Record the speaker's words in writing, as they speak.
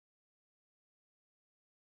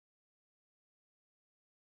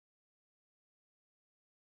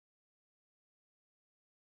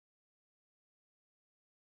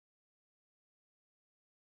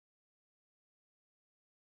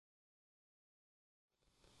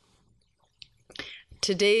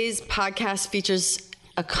Today's podcast features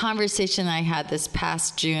a conversation I had this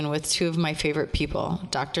past June with two of my favorite people,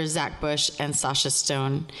 Dr. Zach Bush and Sacha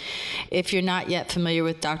Stone. If you're not yet familiar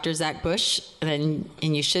with Dr. Zach Bush, and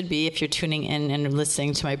you should be if you're tuning in and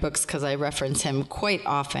listening to my books, because I reference him quite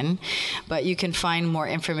often, but you can find more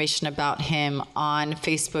information about him on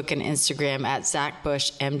Facebook and Instagram at Zach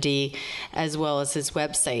Bush MD, as well as his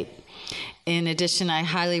website. In addition, I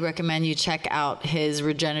highly recommend you check out his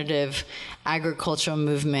regenerative agricultural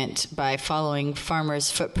movement by following Farmer's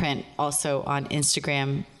Footprint, also on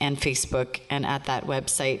Instagram and Facebook and at that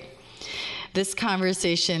website. This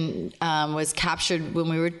conversation was captured when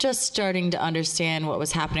we were just starting to understand what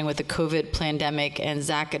was happening with the COVID pandemic, and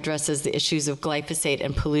Zach addresses the issues of glyphosate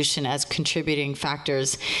and pollution as contributing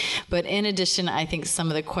factors. But in addition, I think some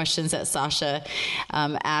of the questions that Sacha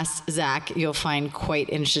asked Zach, you'll find quite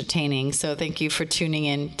entertaining. So thank you for tuning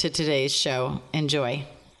in to today's show. Enjoy.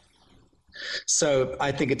 So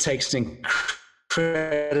I think it takes an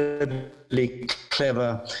incredibly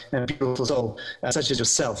clever and beautiful soul, such as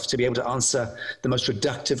yourself, to be able to answer the most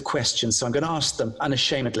reductive questions. So I'm going to ask them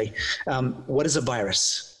unashamedly. What is a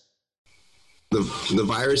virus? The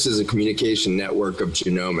virus is a communication network of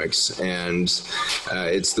genomics, and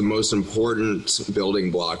it's the most important building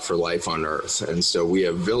block for life on Earth. And so we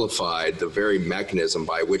have vilified the very mechanism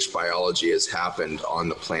by which biology has happened on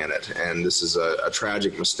the planet. And this is a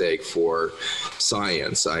tragic mistake for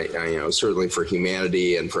science. I certainly for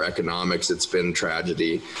humanity and for economics, it's been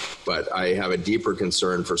tragedy. But I have a deeper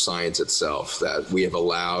concern for science itself, that we have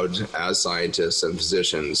allowed, as scientists and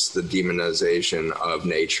physicians, the demonization of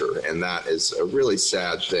nature. And that is a really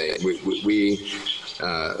sad thing. We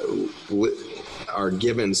are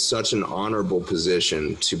given such an honorable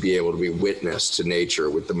position to be able to be witness to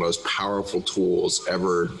nature with the most powerful tools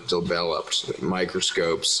ever developed: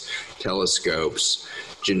 microscopes, telescopes,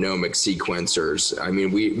 genomic sequencers. I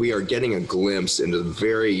mean, we are getting a glimpse into the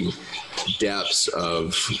very depths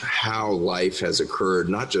of how life has occurred,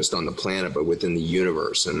 not just on the planet, but within the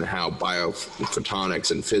universe, and how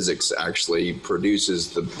biophotonics and physics actually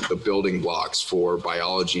produces the building blocks for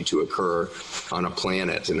biology to occur on a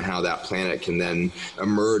planet, and how that planet can then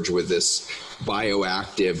emerge with this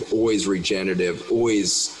bioactive, always regenerative,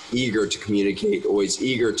 always eager to communicate, always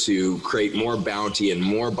eager to create more bounty and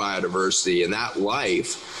more biodiversity. And that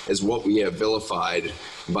life is what we have vilified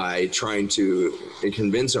by trying to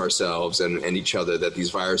convince ourselves and each other that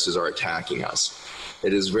these viruses are attacking us.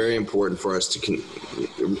 It is very important for us to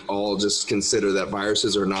all just consider that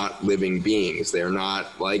viruses are not living beings. They are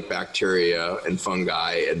not like bacteria and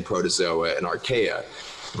fungi and protozoa and archaea.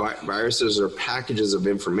 Viruses are packages of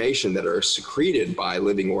information that are secreted by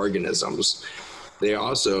living organisms. They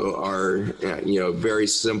also are, very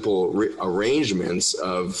simple arrangements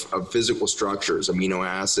of physical structures, amino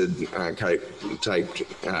acid type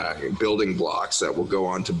building blocks that will go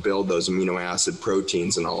on to build those amino acid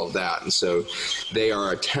proteins and all of that. And so they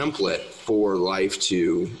are a template for life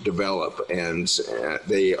to develop, and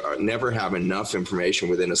they never have enough information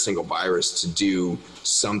within a single virus to do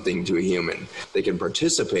something to a human. They can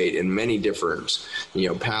participate in many different,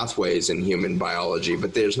 pathways in human biology,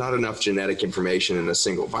 but there's not enough genetic information in a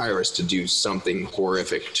single virus to do something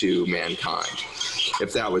horrific to mankind.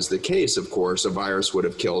 If that was the case, of course, a virus would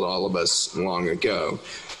have killed all of us long ago.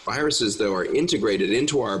 Viruses, though, are integrated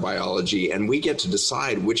into our biology, and we get to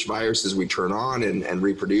decide which viruses we turn on and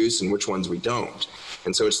reproduce and which ones we don't.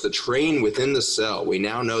 And so it's the train within the cell. We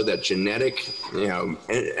now know that genetic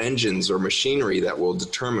engines or machinery that will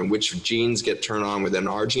determine which genes get turned on within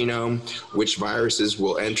our genome, which viruses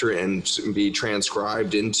will enter and be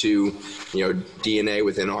transcribed into DNA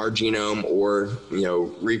within our genome, or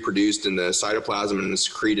reproduced in the cytoplasm and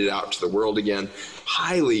secreted out to the world again.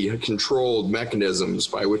 Highly controlled mechanisms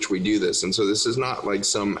by which we do this. And so this is not like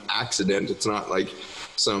some accident. It's not like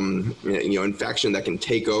some infection that can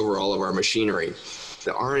take over all of our machinery.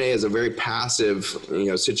 The RNA is a very passive,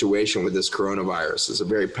 situation with this coronavirus. It's a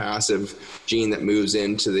very passive gene that moves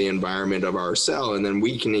into the environment of our cell, and then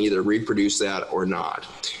we can either reproduce that or not.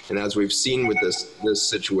 And as we've seen with this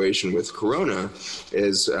situation with corona,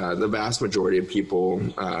 is the vast majority of people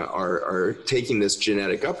are taking this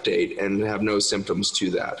genetic update and have no symptoms to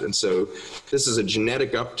that. And so this is a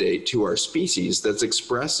genetic update to our species that's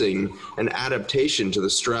expressing an adaptation to the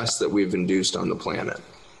stress that we've induced on the planet.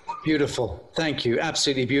 Beautiful. Thank you.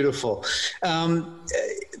 Absolutely beautiful.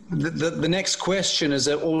 The next question is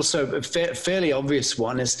also a fairly obvious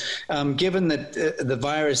one. Is given that the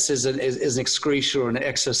virus is an excretion or an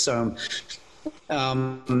exosome,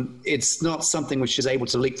 it's not something which is able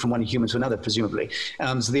to leak from one human to another, presumably.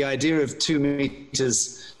 So the idea of 2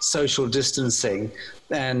 meters social distancing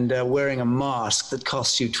and wearing a mask that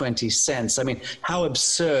costs you 20 cents, I mean, how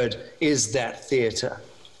absurd is that theater?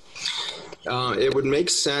 It would make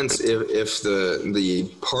sense if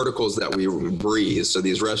the particles that we breathe, so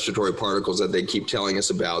these respiratory particles that they keep telling us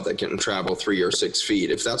about that can travel 3 or 6 feet,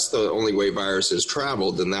 if that's the only way viruses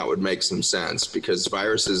travel, then that would make some sense, because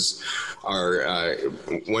viruses are,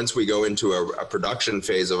 once we go into a production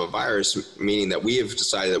phase of a virus, meaning that we have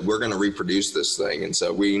decided that we're going to reproduce this thing, and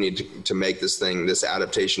so we need to make this thing, this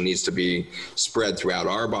adaptation needs to be spread throughout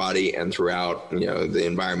our body and throughout, you know, the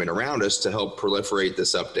environment around us to help proliferate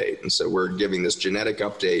this update. And so we're giving this genetic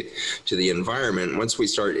update to the environment. Once we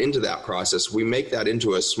start into that process, we make that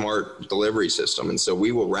into a smart delivery system. And so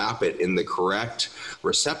we will wrap it in the correct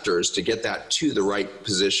receptors to get that to the right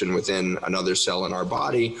position within another cell in our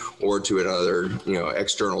body or to another, you know,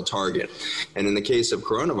 external target. And in the case of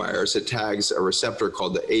coronavirus, it tags a receptor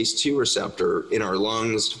called the ACE2 receptor in our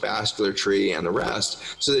lungs, vascular tree, and the rest,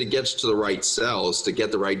 so that it gets to the right cells to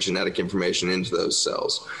get the right genetic information into those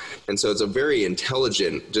cells. And so it's a very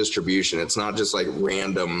intelligent distribution. It's not just like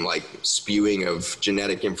random, like spewing of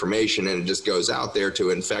genetic information and it just goes out there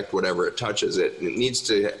to infect whatever it touches. It needs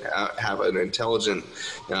to have an intelligent,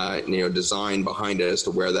 design behind it as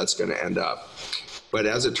to where that's going to end up. But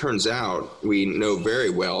as it turns out, we know very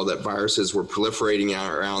well that viruses were proliferating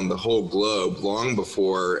around the whole globe long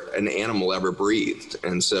before an animal ever breathed.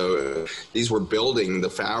 And so these were building the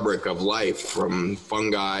fabric of life from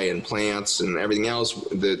fungi and plants and everything else.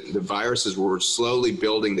 The viruses were slowly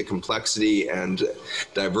building the complexity and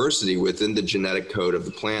diversity within the genetic code of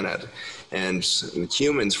the planet. And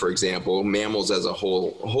humans, for example, mammals as a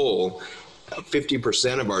whole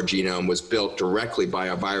 50% of our genome was built directly by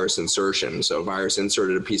a virus insertion. So a virus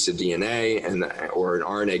inserted a piece of DNA or an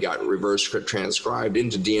RNA got reverse transcribed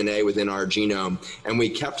into DNA within our genome, and we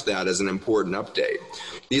kept that as an important update.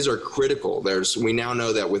 These are critical. We now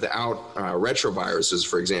know that without retroviruses,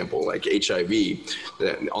 for example, like HIV,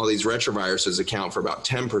 that all these retroviruses account for about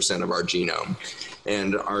 10% of our genome.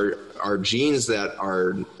 And our genes that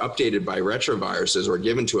are updated by retroviruses or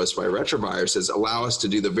given to us by retroviruses allow us to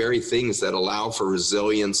do the very things that allow for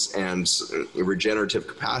resilience and regenerative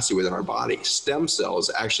capacity within our body. Stem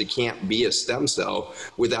cells actually can't be a stem cell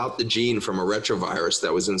without the gene from a retrovirus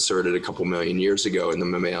that was inserted a couple million years ago in the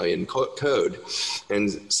mammalian code.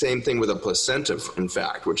 And same thing with a placenta, in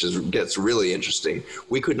fact, which gets really interesting.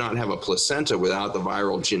 We could not have a placenta without the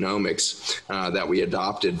viral genomics that we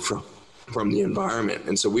adopted from the environment.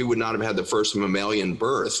 And so we would not have had the first mammalian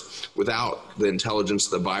birth without the intelligence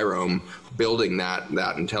of the virome building that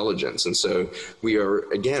intelligence. And so we are,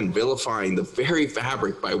 again, vilifying the very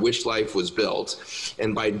fabric by which life was built.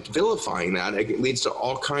 And by vilifying that, it leads to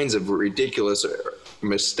all kinds of ridiculous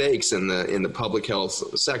mistakes in the public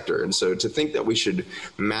health sector. And so to think that we should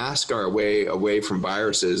mask our way away from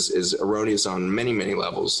viruses is erroneous on many, many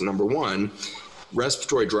levels. Number one,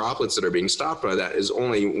 respiratory droplets that are being stopped by that is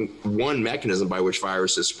only one mechanism by which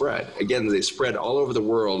viruses spread. Again, they spread all over the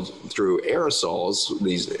world through aerosols,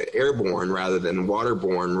 these airborne rather than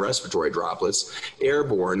waterborne respiratory droplets.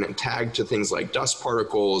 Airborne tagged to things like dust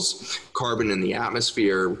particles, carbon in the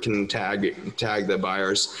atmosphere can tag the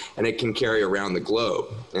virus, and it can carry around the globe.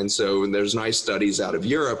 And so there's nice studies out of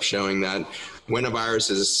Europe showing that when a virus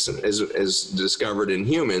is discovered in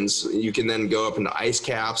humans, you can then go up into ice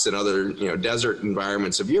caps and other desert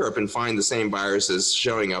environments of Europe and find the same viruses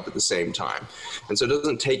showing up at the same time. And so it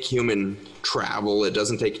doesn't take human travel. It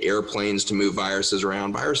doesn't take airplanes to move viruses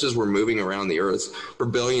around. Viruses were moving around the earth for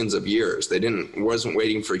billions of years. Wasn't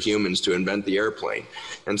waiting for humans to invent the airplane.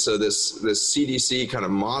 And so this CDC kind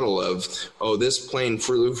of model of, this plane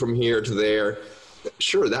flew from here to there,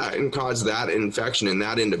 sure, that can cause that infection in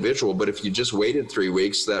that individual, but if you just waited 3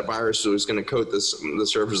 weeks, that virus was going to coat the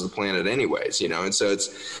surface of the planet anyways, And so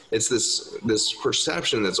it's this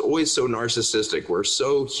perception that's always so narcissistic. We're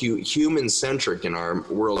so human-centric in our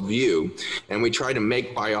worldview, and we try to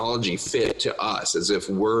make biology fit to us as if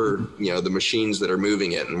we're, the machines that are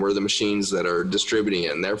moving it, and we're the machines that are distributing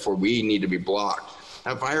it, and therefore we need to be blocked.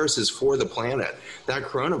 That virus is for the planet. That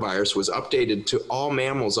coronavirus was updated to all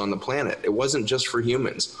mammals on the planet. It wasn't just for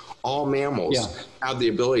humans. All mammals have the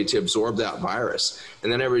ability to absorb that virus.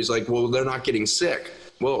 And then everybody's like, well, they're not getting sick.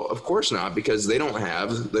 Well, of course not, because they don't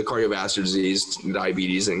have the cardiovascular disease,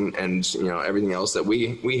 diabetes, and everything else that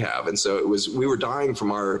we have. And so we were dying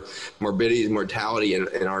from our morbidity, mortality, and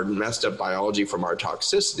our messed up biology from our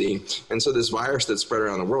toxicity. And so this virus that spread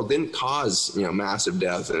around the world didn't cause massive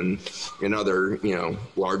death in other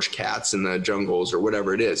large cats in the jungles or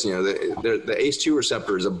whatever it is. The ACE2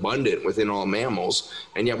 receptor is abundant within all mammals,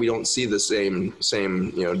 and yet we don't see the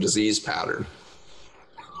same disease pattern.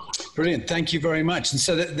 Brilliant. Thank you very much. And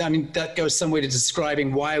so that goes some way to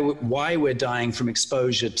describing why we're dying from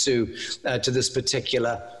exposure to this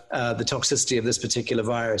particular the toxicity of this particular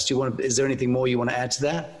virus. Is there anything more you want to add to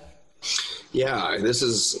that? Yeah, this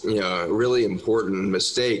is a really important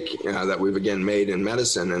mistake that we've again made in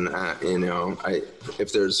medicine. And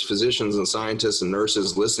if there's physicians and scientists and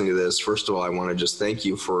nurses listening to this, first of all, I want to just thank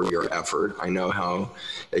you for your effort. I know how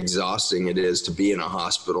exhausting it is to be in a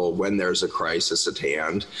hospital when there's a crisis at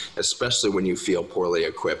hand, especially when you feel poorly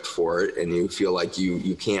equipped for it and you feel like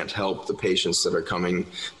you can't help the patients that are coming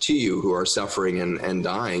to you who are suffering and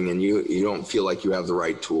dying, and you don't feel like you have the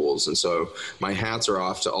right tools. And so my hats are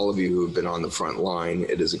off to all of you who have been on the front line.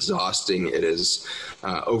 It is exhausting. It is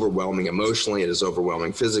overwhelming emotionally. It is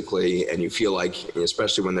overwhelming physically. And you feel like,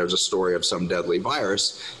 especially when there's a story of some deadly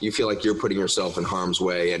virus, you feel like you're putting yourself in harm's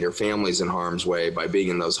way and your family's in harm's way by being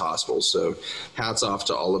in those hospitals. So hats off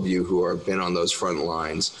to all of you who have been on those front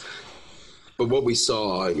lines. But what we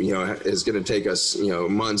saw, is going to take us,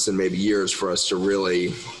 months and maybe years for us to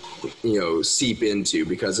really seep into,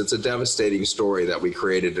 because it's a devastating story that we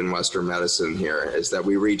created in Western medicine here, is that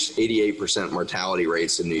we reached 88% mortality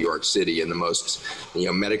rates in New York City, in the most,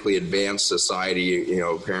 medically advanced society,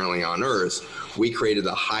 apparently on earth. We created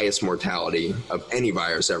the highest mortality of any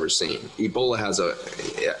virus ever seen. Ebola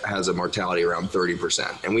has a mortality around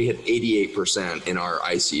 30%, and we hit 88% in our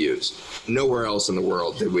ICUs. Nowhere else in the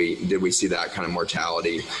world did we see that kind of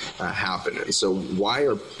mortality happen. And so why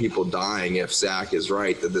are people dying if Zach is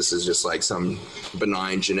right that this is just like some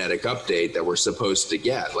benign genetic update that we're supposed to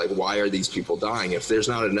get? Like, why are these people dying? If there's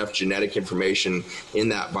not enough genetic information in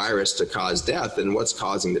that virus to cause death, then what's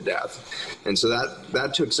causing the death? And so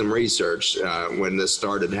that took some research. When this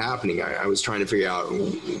started happening, I was trying to figure out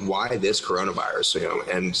why this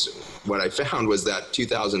coronavirus, and what I found was that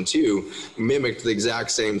 2002 mimicked the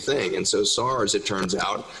exact same thing. And so SARS, it turns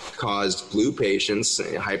out, caused flu patients,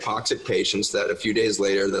 hypoxic patients, that a few days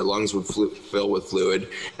later their lungs would fill with fluid,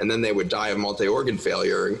 and then they would die of multi-organ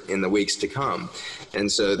failure in the weeks to come.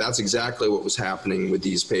 And so that's exactly what was happening with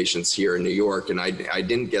these patients here in New York. And I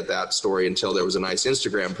didn't get that story until there was a nice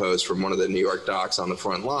Instagram post from one of the New York docs on the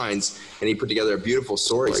front lines, and he put together a beautiful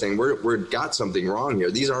story saying, we've got something wrong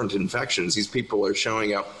here. These aren't infections. These people are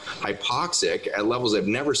showing up hypoxic at levels I've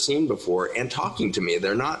never seen before and talking to me.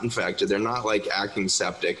 They're not infected. They're not like acting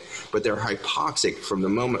septic, but they're hypoxic from the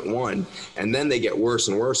moment one. And then they get worse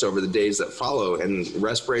and worse over the days that follow. And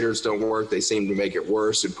respirators don't work. They seem to make it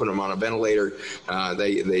worse. You put them on a ventilator.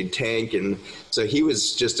 They tank. And so he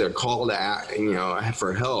was just a call to act,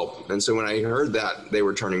 for help. And so when I heard that they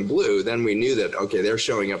were turning blue, then we knew that, okay, they're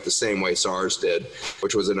showing up the same way SARS did,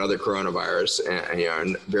 which was another coronavirus,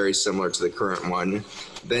 and very similar to the current one.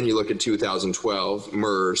 Then you look at 2012,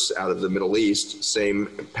 MERS out of the Middle East, same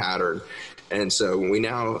pattern. And so we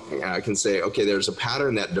now can say, okay, there's a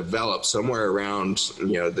pattern that developed somewhere around,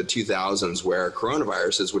 the 2000s, where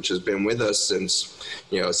coronaviruses, which has been with us since,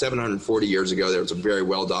 740 years ago, there was a very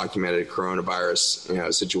well-documented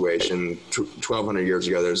coronavirus, situation. 1,200 years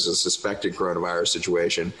ago, there's a suspected coronavirus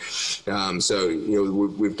situation.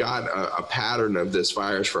 We've got a pattern of this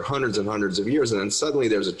virus for hundreds and hundreds of years, and then suddenly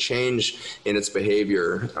there's a change in its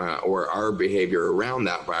behavior, or our behavior around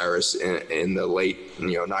that virus in the late,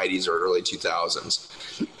 90s or early 2000s.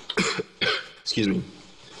 Excuse me.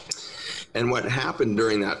 And what happened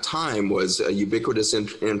during that time was a ubiquitous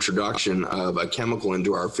introduction of a chemical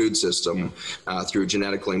into our food system through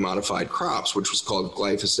genetically modified crops, which was called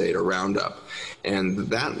glyphosate or Roundup. And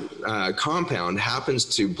that compound happens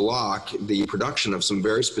to block the production of some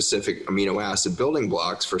very specific amino acid building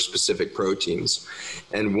blocks for specific proteins.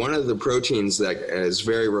 And one of the proteins that is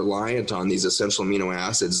very reliant on these essential amino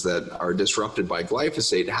acids that are disrupted by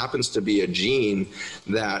glyphosate happens to be a gene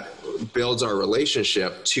that builds our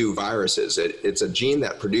relationship to viruses. It's a gene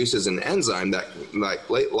that produces an enzyme that,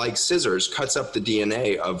 like scissors, cuts up the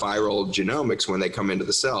DNA of viral genomics when they come into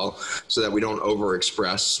the cell so that we don't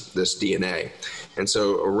overexpress this DNA. And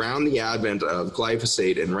so around the advent of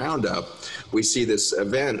glyphosate and Roundup, we see this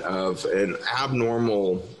event of an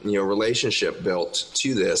abnormal, relationship built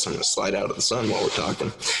to this. I'm going to slide out of the sun while we're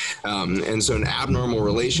talking. And so an abnormal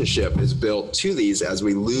relationship is built to these as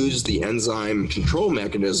we lose the enzyme control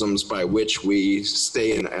mechanisms by which we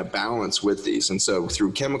stay in a balance with these. And so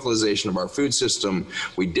through chemicalization of our food system,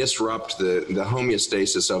 we disrupt the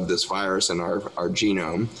homeostasis of this virus in our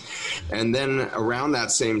genome. And then around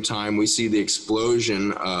that same time, we see the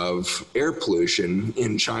explosion of air pollution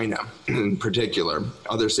in China in particular,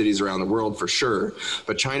 other cities around the world for sure.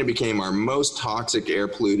 But China became our most toxic air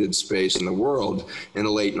polluted space in the world in the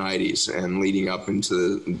late 90s and leading up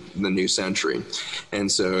into the new century.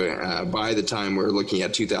 And so by the time we're looking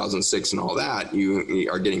at 2006 and all that, you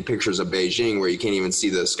are getting pictures of Beijing where you can't even see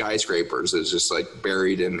the skyscrapers. It's just like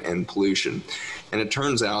buried in pollution. And it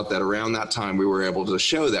turns out that around that time, we were able to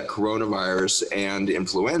show that coronavirus and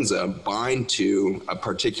influenza bind to a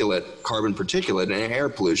carbon particulate in air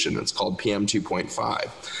pollution. It's called PM2.5.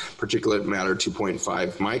 Particulate matter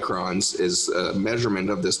 2.5 microns is a measurement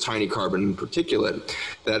of this tiny carbon particulate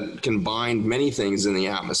that can bind many things in the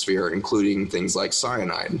atmosphere, including things like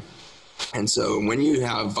cyanide. And so when you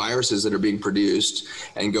have viruses that are being produced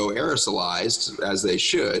and go aerosolized, as they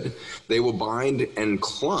should, they will bind and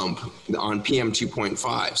clump on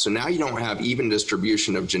PM2.5. So now you don't have even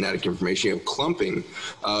distribution of genetic information. You have clumping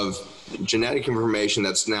of genetic information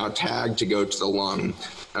that's now tagged to go to the lung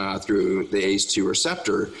through the ACE2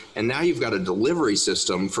 receptor. And now you've got a delivery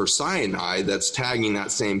system for cyanide that's tagging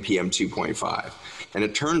that same PM2.5. And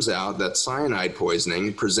it turns out that cyanide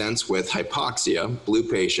poisoning presents with hypoxia, blue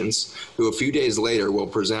patients, who a few days later will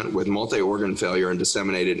present with multi-organ failure and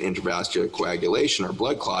disseminated intravascular coagulation or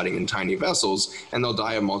blood clotting in tiny vessels, and they'll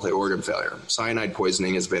die of multi-organ failure. Cyanide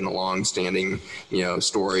poisoning has been a long-standing,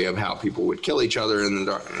 story of how people would kill each other in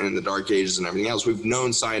the dark ages and everything else. We've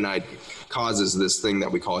known cyanide causes this thing that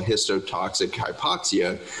we call histotoxic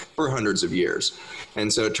hypoxia for hundreds of years.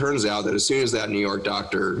 And so it turns out that as soon as that New York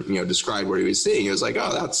doctor, described what he was seeing, it was like,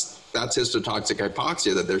 oh, that's histotoxic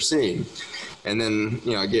hypoxia that they're seeing. And then,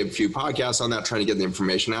 I gave a few podcasts on that, trying to get the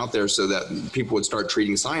information out there so that people would start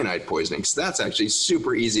treating cyanide poisoning. Because that's actually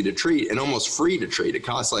super easy to treat and almost free to treat. It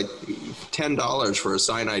costs like $10 for a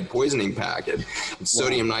cyanide poisoning packet. It's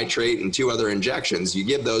sodium nitrate and 2 other injections. You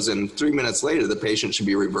give those, and 3 minutes later, the patient should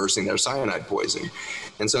be reversing their cyanide poisoning.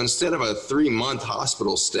 And so instead of a 3-month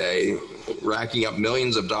hospital stay, racking up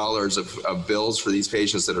millions of dollars of bills for these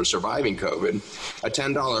patients that are surviving COVID, a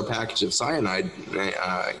 $10 package of cyanide,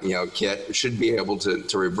 kit should be able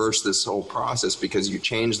to reverse this whole process, because you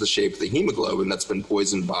change the shape of the hemoglobin that's been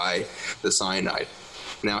poisoned by the cyanide.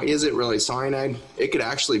 Now, is it really cyanide? It could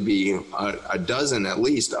actually be a dozen, at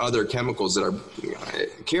least, other chemicals that are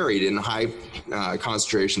carried in high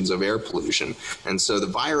concentrations of air pollution. And so the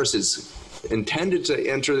virus is intended to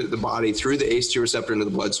enter the body through the ACE2 receptor into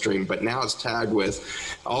the bloodstream, but now it's tagged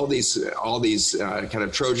with all these kind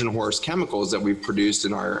of Trojan horse chemicals that we've produced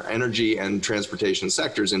in our energy and transportation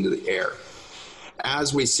sectors into the air.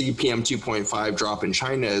 As we see PM2.5 drop in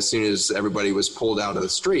China, as soon as everybody was pulled out of the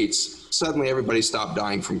streets, suddenly everybody stopped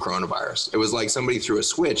dying from coronavirus. It was like somebody threw a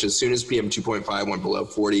switch as soon as PM2.5 went below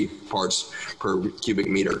 40 parts per cubic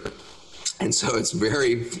meter. And so it's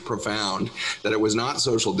very profound that it was not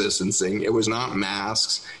social distancing, it was not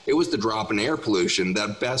masks, it was the drop in air pollution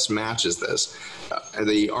that best matches this.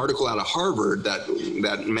 The article out of Harvard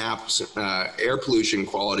that mapped air pollution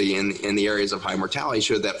quality in the areas of high mortality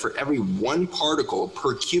showed that for every 1 particle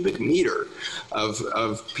per cubic meter of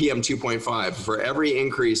PM2.5, for every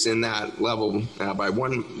increase in that level by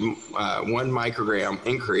 1 microgram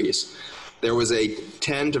increase, there was a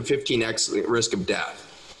 10 to 15x risk of death.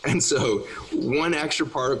 And so 1 extra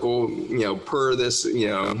particle, per this,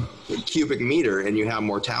 cubic meter, and you have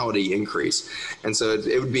mortality increase. And so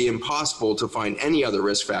it would be impossible to find any other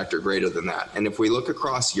risk factor greater than that. And if we look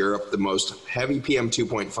across Europe, the most heavy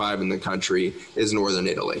PM2.5 in the country is northern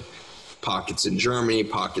Italy. Pockets in Germany,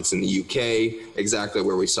 pockets in the UK, exactly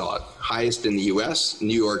where we saw it. Highest in the US,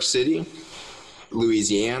 New York City,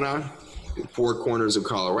 Louisiana, 4 corners of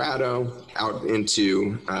Colorado, out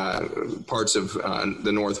into parts of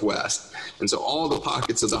the Northwest. And so all the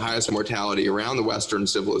pockets of the highest mortality around the Western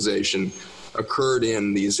civilization occurred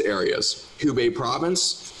in these areas. Hubei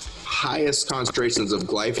province, highest concentrations of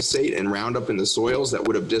glyphosate and Roundup in the soils that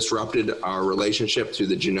would have disrupted our relationship to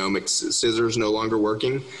the genomic scissors no longer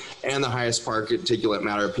working, and the highest particulate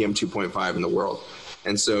matter of PM2.5 in the world.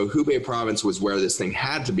 And so Hubei province was where this thing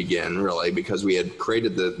had to begin, really, because we had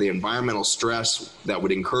created the environmental stress that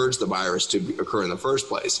would encourage the virus to occur in the first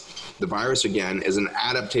place. The virus, again, is an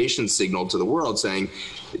adaptation signal to the world saying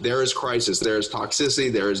there is crisis, there is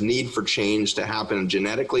toxicity, there is need for change to happen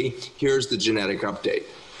genetically. Here's the genetic update.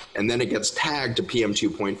 And then it gets tagged to PM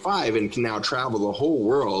 2.5 and can now travel the whole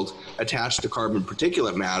world attached to carbon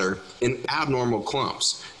particulate matter in abnormal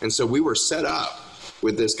clumps. And so we were set up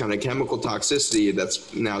with this kind of chemical toxicity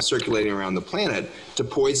that's now circulating around the planet to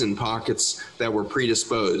poison pockets that were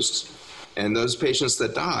predisposed. And those patients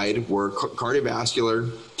that died were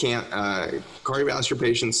cardiovascular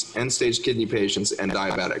patients, end-stage kidney patients, and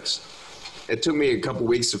diabetics. It took me a couple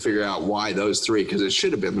weeks to figure out why those three, because it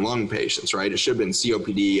should have been lung patients, right? It should have been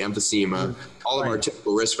COPD, emphysema, all of our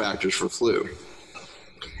typical risk factors for flu.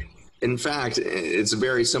 In fact, it's a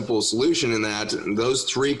very simple solution in that those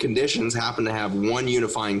three conditions happen to have one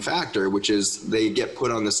unifying factor, which is they get put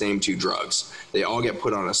on the same two drugs. They all get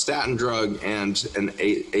put on a statin drug and an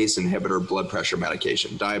ACE inhibitor blood pressure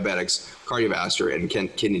medication, diabetics, cardiovascular, and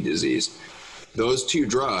kidney disease. Those two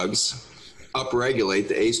drugs upregulate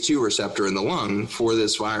the ACE2 receptor in the lung for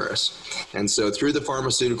this virus. And so through the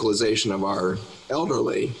pharmaceuticalization of our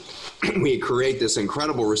elderly, we create this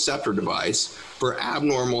incredible receptor device for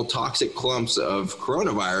abnormal toxic clumps of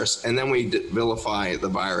coronavirus, and then we vilify the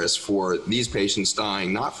virus for these patients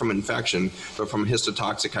dying not from infection, but from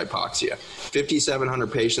histotoxic hypoxia.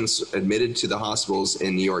 5,700 patients admitted to the hospitals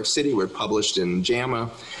in New York City were published in JAMA,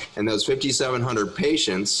 and those 5,700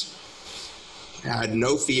 patients had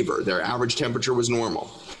no fever. Their average temperature was normal.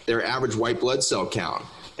 Their average white blood cell count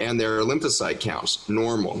and their lymphocyte counts,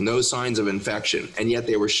 normal, no signs of infection, and yet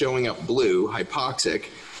they were showing up blue, hypoxic,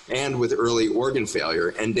 and with early organ failure,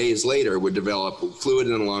 and days later would develop fluid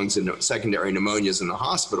in the lungs and secondary pneumonias in the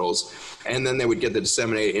hospitals, and then they would get the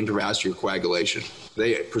disseminated intravascular coagulation.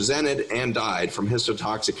 They presented and died from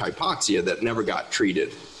histotoxic hypoxia that never got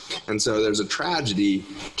treated. And so there's a tragedy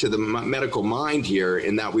to the medical mind here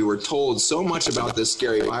in that we were told so much about this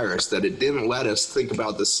scary virus that it didn't let us think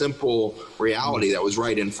about the simple reality that was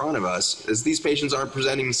right in front of us, is these patients aren't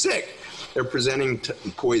presenting sick. They're presenting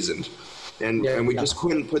poisoned. And we just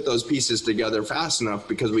couldn't put those pieces together fast enough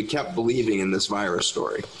because we kept believing in this virus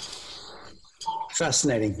story.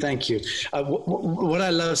 Fascinating. Thank you. What I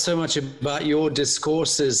love so much about your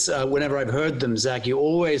discourses, whenever I've heard them, Zach, you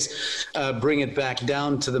always bring it back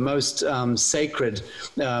down to the most sacred,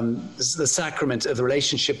 the sacrament of the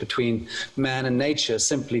relationship between man and nature,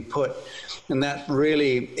 simply put. And that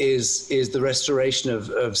really is the restoration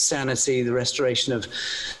of sanity, the restoration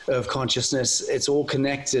of consciousness. It's all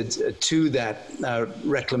connected to that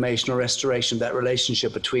reclamation or restoration of that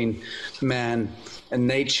relationship between man and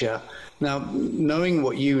nature. Now, knowing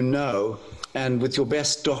what you know, and with your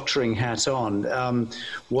best doctoring hat on,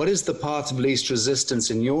 what is the path of least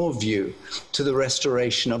resistance, in your view, to the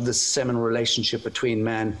restoration of this seminal relationship between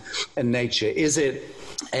man and nature? Is it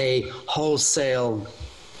a wholesale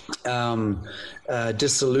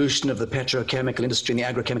dissolution of the petrochemical industry and the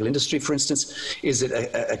agrochemical industry, for instance? Is it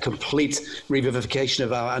a complete revivification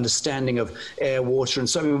of our understanding of air, water, and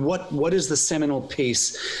so on? I mean, what is the seminal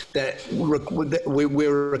piece that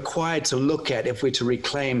we're required to look at if we're to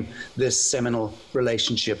reclaim this seminal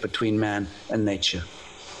relationship between man and nature?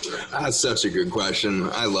 That's such a good question.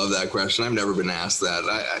 I love that question. I've never been asked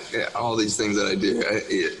that. All these things that I do,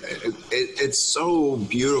 it's so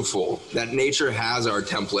beautiful that nature has our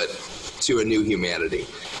template to a new humanity.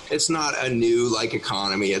 It's not a new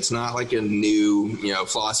economy. It's not like a new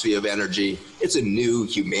philosophy of energy. It's a new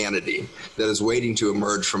humanity that is waiting to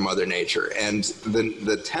emerge from Mother Nature. And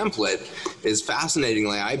the template is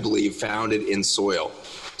fascinatingly, I believe, founded in soil.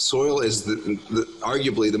 Soil is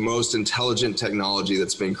arguably the most intelligent technology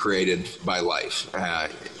that's been created by life.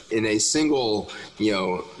 In a single,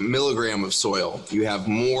 milligram of soil, you have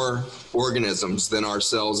more organisms than our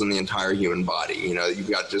cells in the entire human body. You've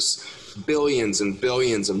got just billions and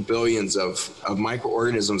billions and billions of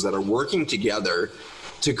microorganisms that are working together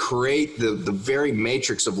to create the very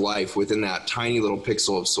matrix of life within that tiny little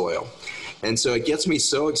pixel of soil. And so it gets me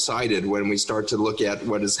so excited when we start to look at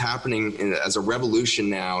what is happening as a revolution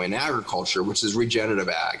now in agriculture, which is regenerative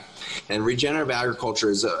ag. And regenerative agriculture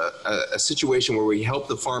is a situation where we help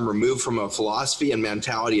the farmer move from a philosophy and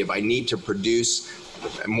mentality of I need to produce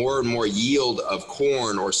more and more yield of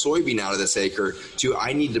corn or soybean out of this acre to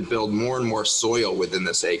I need to build more and more soil within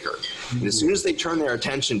this acre. And as soon as they turn their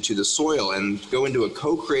attention to the soil and go into a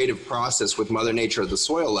co-creative process with Mother Nature at the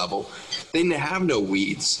soil level, They have no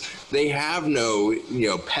weeds. They have no,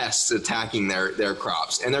 pests attacking their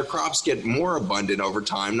crops. And their crops get more abundant over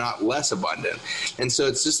time, not less abundant. And so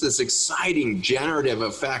it's just this exciting generative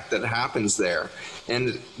effect that happens there.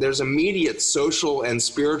 And there's immediate social and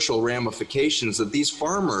spiritual ramifications that these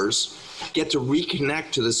farmers get to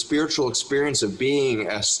reconnect to the spiritual experience of being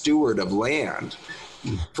a steward of land.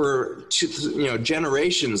 For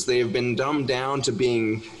generations, they have been dumbed down to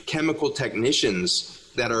being chemical technicians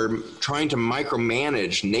that are trying to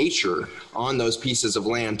micromanage nature on those pieces of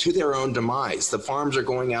land to their own demise. The farms are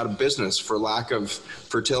going out of business for lack of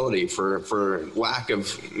fertility, for lack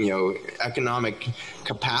of economic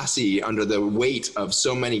capacity under the weight of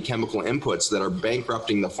so many chemical inputs that are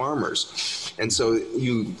bankrupting the farmers. And so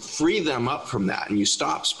you free them up from that, and you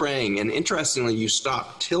stop spraying, and interestingly, you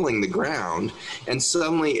stop tilling the ground, and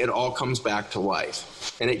suddenly it all comes back to life.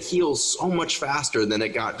 And it heals so much faster than it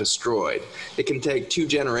got destroyed. It can take 2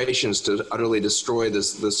 generations to utterly destroy the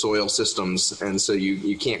soil systems, and so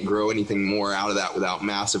you can't grow anything more out of that without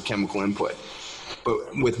massive chemical input.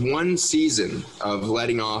 But with one season of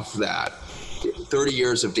letting off that, 30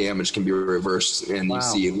 years of damage can be reversed, and you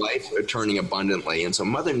see life returning abundantly. And so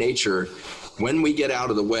Mother Nature, when we get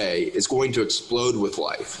out of the way, is going to explode with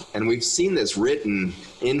life. And we've seen this written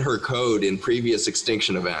in her code in previous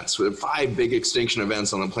extinction events. We have 5 big extinction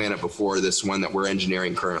events on the planet before this one that we're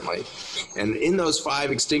engineering currently. And in those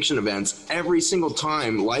 5 extinction events, every single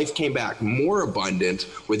time life came back more abundant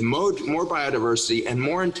with more biodiversity and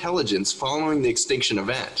more intelligence following the extinction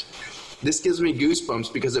event. This gives me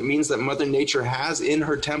goosebumps because it means that Mother Nature has in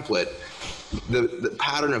her template the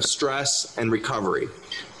pattern of stress and recovery.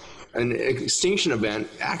 An extinction event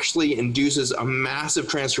actually induces a massive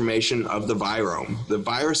transformation of the virome. The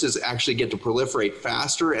viruses actually get to proliferate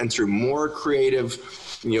faster and through more creative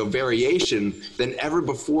variation than ever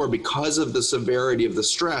before because of the severity of the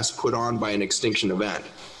stress put on by an extinction event.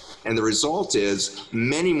 And the result is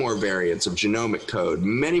many more variants of genomic code,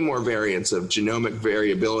 many more variants of genomic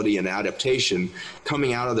variability and adaptation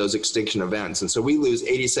coming out of those extinction events. And so we lose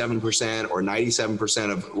 87% or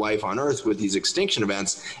 97% of life on Earth with these extinction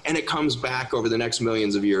events, and it comes back over the next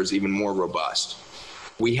millions of years even more robust.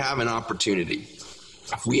 We have an opportunity.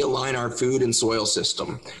 If we align our food and soil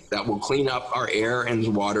system, that will clean up our air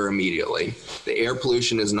and water immediately. The air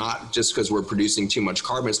pollution is not just because we're producing too much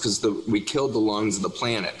carbon, it's because we killed the lungs of the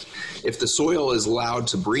planet. If the soil is allowed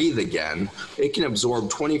to breathe again, it can absorb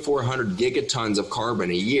 2,400 gigatons of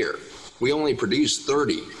carbon a year. We only produce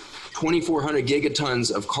 30. 2,400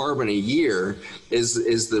 gigatons of carbon a year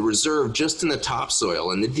is the reserve just in the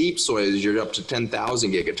topsoil. In the deep soils, you're up to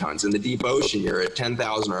 10,000 gigatons. In the deep ocean, you're at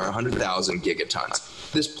 10,000 or 100,000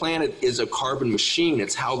 gigatons. This planet is a carbon machine.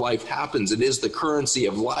 It's how life happens. It is the currency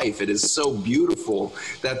of life. It is so beautiful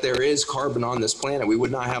that there is carbon on this planet. We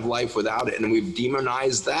would not have life without it, and we've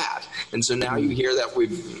demonized that. And so now you hear that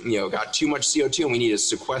we've got too much CO2 and we need to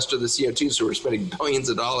sequester the CO2, so we're spending billions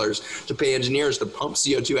of dollars to pay engineers to pump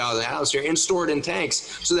CO2 out of the atmosphere and store it in tanks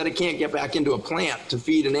so that it can't get back into a plant to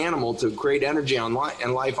feed an animal to create energy and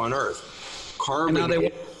life on Earth.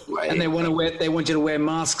 Carbon. And they want you to wear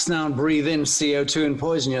masks now and breathe in CO2 and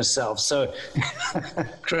poison yourself. So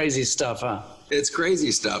crazy stuff, huh? It's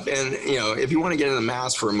crazy stuff. And, if you want to get into the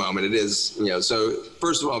mask for a moment, it is, so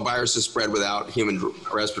first of all, viruses spread without human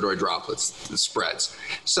respiratory droplets. It spreads.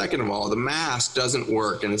 Second of all, the mask doesn't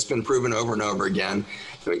work, and it's been proven over and over again.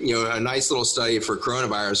 A nice little study for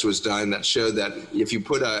coronavirus was done that showed that if you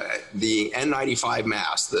put the N95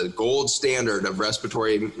 mask, the gold standard of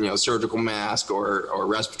respiratory, surgical mask or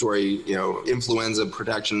respiratory, influenza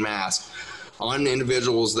protection mask, on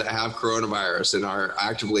individuals that have coronavirus and are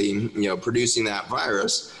actively, producing that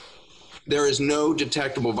virus, there is no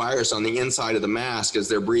detectable virus on the inside of the mask as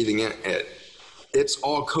they're breathing it. It's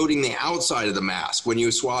all coating the outside of the mask when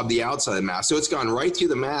you swab the outside of the mask. So it's gone right through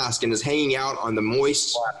the mask and is hanging out on the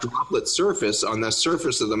moist droplet surface, on the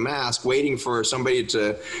surface of the mask, waiting for somebody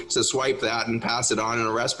to swipe that and pass it on in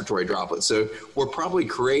a respiratory droplet. So we're probably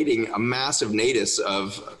creating a massive nidus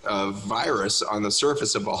of virus on the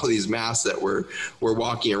surface of all these masks that we're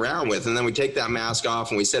walking around with. And then we take that mask off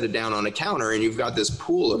and we set it down on a counter, and you've got this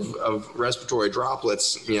pool of respiratory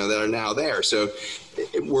droplets, that are now there. So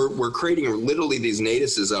we're creating literally these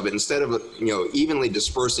naduses of it instead of evenly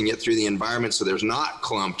dispersing it through the environment so there's not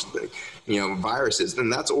clumped viruses. Then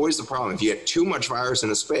that's always the problem. If you get too much virus in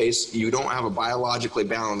a space, you don't have a biologically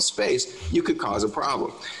balanced space, you could cause a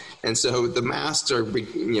problem. And so the masks are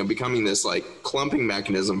becoming this clumping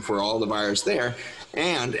mechanism for all the virus there.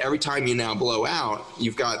 And every time you now blow out,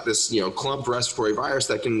 you've got this clumped respiratory virus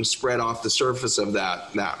that can spread off the surface of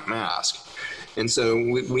that mask. And so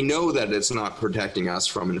we know that it's not protecting us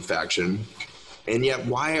from infection. And yet,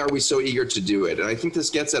 why are we so eager to do it? And I think this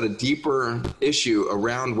gets at a deeper issue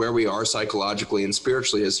around where we are psychologically and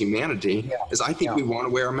spiritually as humanity, is I think we want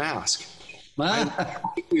to wear a mask. I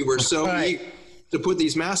think we were so eager to put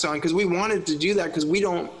these masks on because we wanted to do that because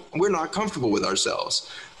we're not comfortable with ourselves.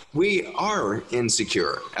 We are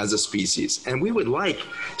insecure as a species, and we would like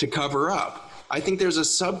to cover up. I think there's a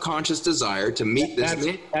subconscious desire to meet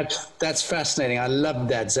this. That's fascinating. I love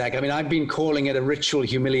that, Zach. I mean, I've been calling it a ritual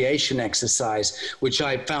humiliation exercise, which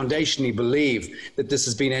I foundationally believe that this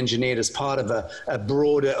has been engineered as part of a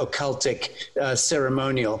broader occultic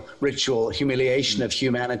ceremonial ritual humiliation of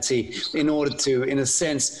humanity in order to, in a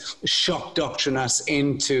sense, shock doctrine us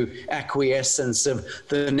into acquiescence of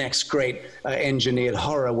the next great engineered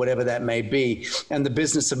horror, whatever that may be. And the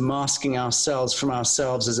business of masking ourselves from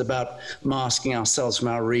ourselves is about masking ourselves from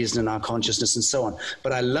our reason and our consciousness and so on.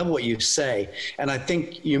 But I love what you say. And I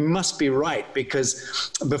think you must be right,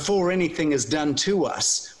 because before anything is done to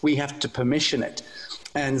us, we have to permission it.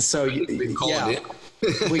 And so, we call it in.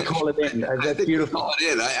 We call it in. That's beautiful. Call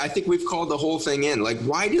it in. I think we've called the whole thing in. Like,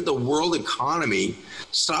 why did the world economy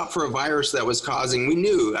stop for a virus that was causing? We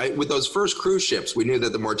knew with those first cruise ships, we knew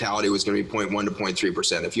that the mortality was going to be 0.1 to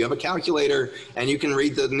 0.3%. If you have a calculator and you can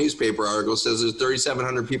read the newspaper article, it says there's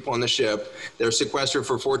 3,700 people on the ship, they're sequestered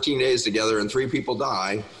for 14 days together, and 3 people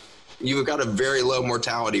die, you've got a very low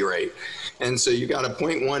mortality rate. And so you got a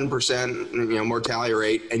 0.1% mortality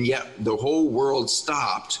rate, and yet the whole world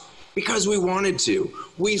stopped because we wanted to.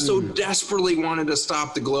 We so desperately wanted to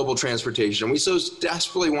stop the global transportation. We so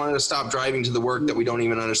desperately wanted to stop driving to the work that we don't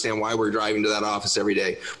even understand why we're driving to that office every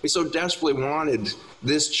day. We so desperately wanted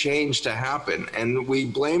this change to happen. And we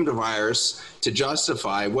blamed a virus to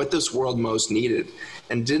justify what this world most needed.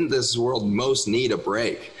 And didn't this world most need a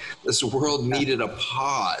break? This world needed a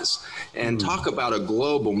pause. And talk about a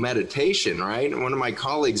global meditation, right? And one of my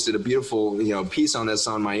colleagues did a beautiful piece on this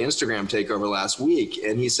on my Instagram takeover last week.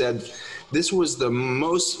 And he said, this was the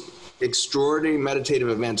most extraordinary meditative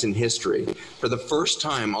event in history. For the first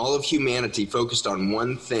time, all of humanity focused on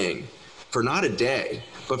one thing for not a day,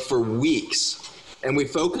 but for weeks. And we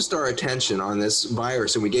focused our attention on this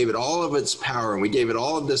virus, and we gave it all of its power, and we gave it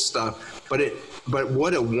all of this stuff. But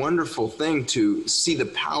what a wonderful thing to see the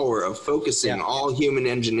power of focusing all human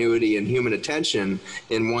ingenuity and human attention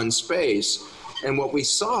in one space. And what we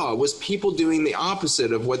saw was people doing the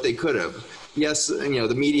opposite of what they could have. Yes,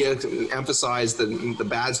 the media emphasized the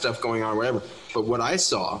bad stuff going on, whatever. But what I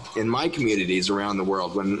saw in my communities around the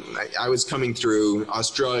world, when I was coming through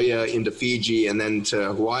Australia into Fiji and then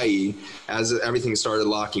to Hawaii as everything started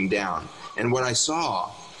locking down. And what I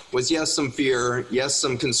saw was, yes, some fear, yes,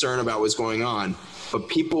 some concern about what's going on, but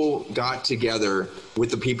people got together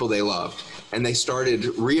with the people they loved, and they started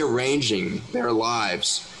rearranging their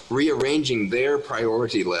lives, rearranging their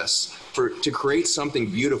priority lists to create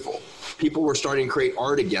something beautiful. People were starting to create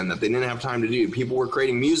art again that they didn't have time to do. People were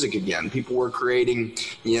creating music again. People were creating,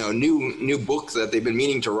 new books that they've been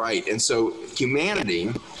meaning to write. And so humanity,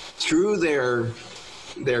 through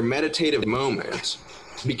their meditative moment,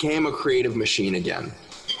 became a creative machine again.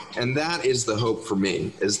 And that is the hope for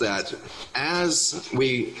me, is that as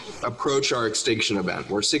we approach our extinction event,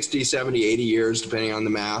 we're 60, 70, 80 years, depending on the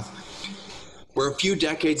math, we're a few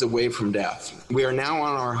decades away from death. We are now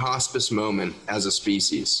on our hospice moment as a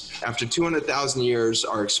species. After 200,000 years,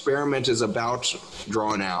 our experiment is about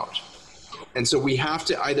drawn out. And so we have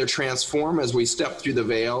to either transform as we step through the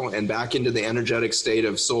veil and back into the energetic state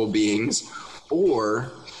of soul beings,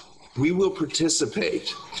 or we will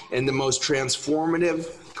participate in the most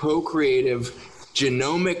transformative, co-creative,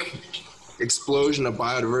 genomic explosion of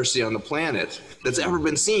biodiversity on the planet that's ever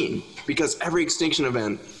been seen, because every extinction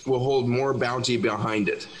event will hold more bounty behind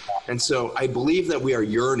it. And so I believe that we are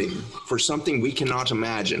yearning for something we cannot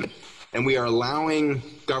imagine. And we are allowing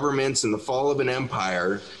governments in the fall of an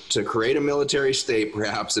empire to create a military state,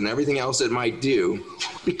 perhaps, and everything else it might do,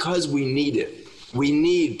 because we need it. We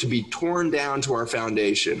need to be torn down to our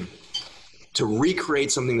foundation to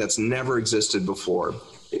recreate something that's never existed before.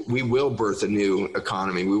 We will birth a new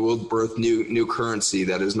economy. We will birth new currency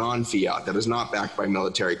that is non-fiat, that is not backed by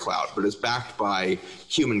military clout, but is backed by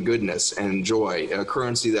human goodness and joy, a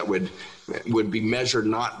currency that would be measured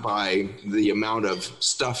not by the amount of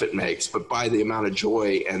stuff it makes, but by the amount of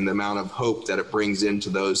joy and the amount of hope that it brings into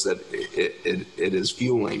those that it is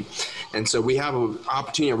fueling. And so we have an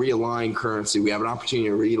opportunity to realign currency. We have an opportunity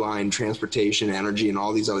to realign transportation, energy, and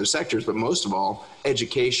all these other sectors, but most of all,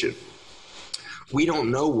 education. We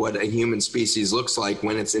don't know what a human species looks like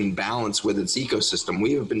when it's in balance with its ecosystem.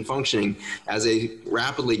 We have been functioning as a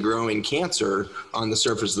rapidly growing cancer on the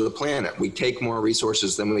surface of the planet. We take more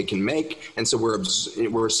resources than we can make, and so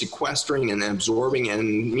we're sequestering and absorbing and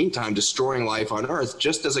in the meantime destroying life on Earth,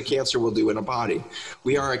 just as a cancer will do in a body.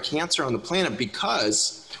 We are a cancer on the planet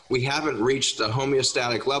because we haven't reached a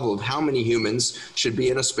homeostatic level of how many humans should be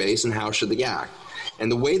in a space and how should they act.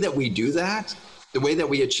 And the way that we do that, the way that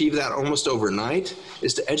we achieve that almost overnight,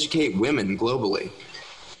 is to educate women globally.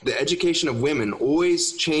 The education of women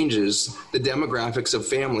always changes the demographics of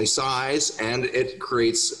family size, and it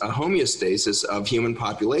creates a homeostasis of human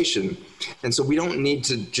population. And so we don't need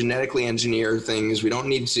to genetically engineer things. We don't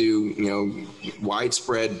need to,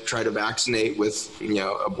 widespread try to vaccinate with,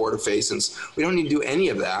 abortifacients. We don't need to do any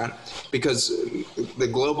of that because the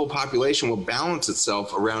global population will balance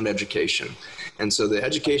itself around education. And so the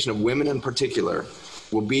education of women in particular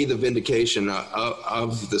will be the vindication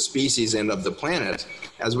of the species and of the planet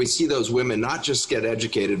as we see those women not just get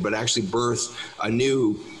educated, but actually birth a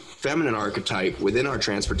new feminine archetype within our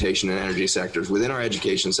transportation and energy sectors, within our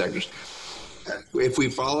education sectors. If we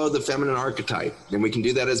follow the feminine archetype, and we can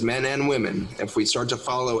do that as men and women, if we start to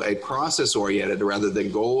follow a process-oriented rather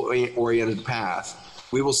than goal-oriented path,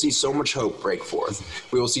 we will see so much hope break forth.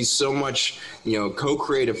 We will see so much,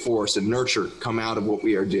 co-creative force and nurture come out of what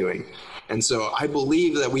we are doing. And so I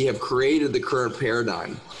believe that we have created the current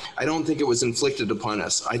paradigm. I don't think it was inflicted upon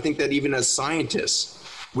us. I think that even as scientists,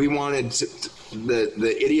 we wanted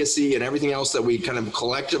the idiocy and everything else that we kind of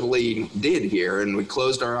collectively did here, and we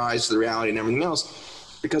closed our eyes to the reality and everything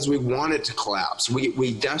else because we want it to collapse.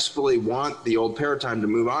 We desperately want the old paradigm to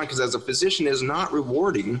move on because as a physician, it is not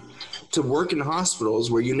rewarding to work in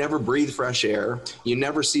hospitals where you never breathe fresh air, you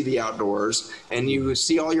never see the outdoors, and you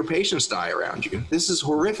see all your patients die around you. This is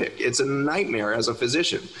horrific. It's a nightmare as a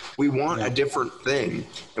physician. We want a different thing,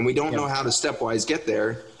 and we don't know how to stepwise get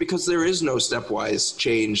there because there is no stepwise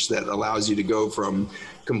change that allows you to go from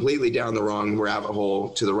completely down the wrong rabbit hole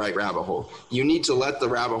to the right rabbit hole. You need to let the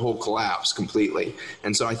rabbit hole collapse completely.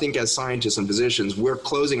 And so I think as scientists and physicians, we're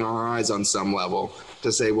closing our eyes on some level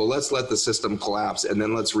to say, well, let's let the system collapse and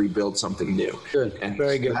then let's rebuild something new. Good, and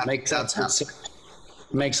very good.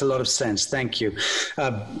 Makes a lot of sense. Thank you.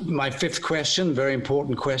 My fifth question, very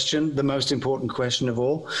important question, the most important question of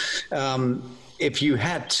all. If you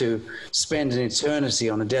had to spend an eternity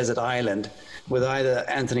on a desert island with either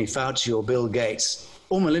Anthony Fauci or Bill Gates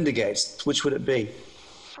or Melinda Gates, which would it be?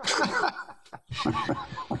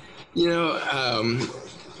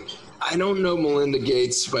 I don't know Melinda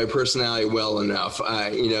Gates by personality well enough,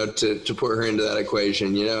 to put her into that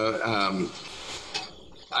equation.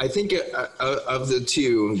 I think of the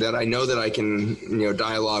two that I know that I can,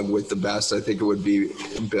 dialogue with the best, I think it would be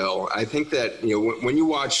Bill. I think that, when you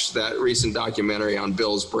watch that recent documentary on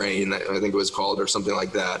Bill's brain, I think it was called or something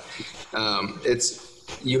like that,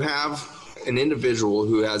 you have an individual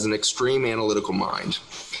who has an extreme analytical mind.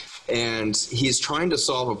 And he's trying to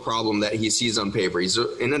solve a problem that he sees on paper. He's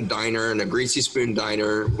in a diner, in a greasy spoon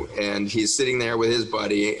diner, and he's sitting there with his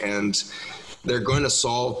buddy, and they're going to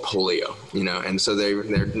solve polio, and so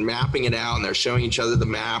they're mapping it out, and they're showing each other the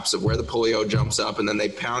maps of where the polio jumps up, and then they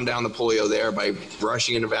pound down the polio there by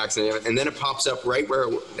rushing into vaccinating, and then it pops up right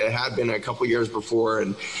where it had been a couple years before,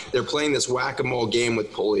 and they're playing this whack-a-mole game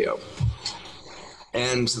with polio.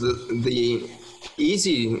 And the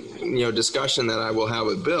easy, discussion that I will have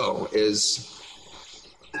with Bill is,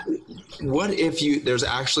 what if there's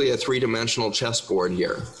actually a three-dimensional chessboard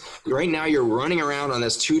here? Right now, you're running around on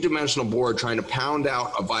this two-dimensional board trying to pound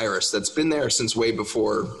out a virus that's been there since way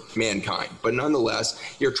before mankind. But nonetheless,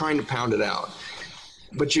 you're trying to pound it out.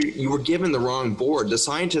 But you were given the wrong board. The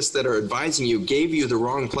scientists that are advising you gave you the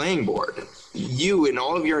wrong playing board. You, in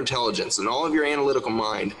all of your intelligence and all of your analytical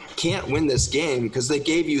mind, can't win this game because they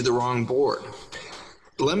gave you the wrong board.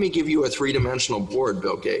 Let me give you a three-dimensional board,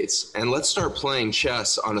 Bill Gates, and let's start playing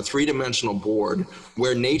chess on a three-dimensional board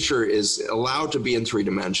where nature is allowed to be in three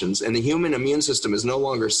dimensions, and the human immune system is no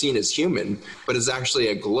longer seen as human, but is actually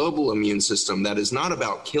a global immune system that is not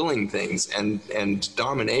about killing things and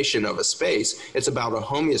domination of a space. It's about a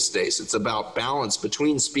homeostasis. It's about balance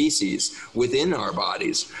between species within our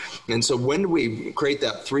bodies. And so when we create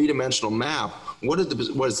that three-dimensional map, what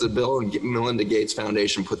does the Bill and Melinda Gates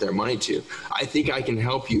Foundation put their money to? I think I can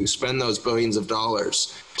help you spend those billions of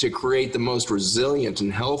dollars to create the most resilient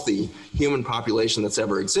and healthy human population that's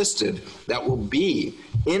ever existed that will be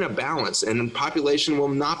in a balance. And population will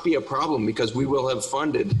not be a problem because we will have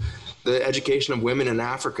funded the education of women in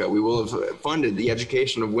Africa. We will have funded the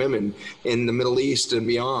education of women in the Middle East and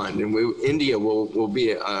beyond. And India will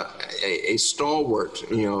be a stalwart,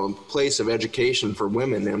 place of education for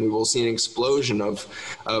women. And we will see an explosion of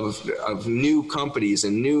new companies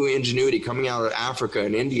and new ingenuity coming out of Africa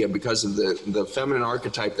and India because of the feminine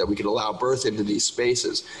archetype that we could allow birth into these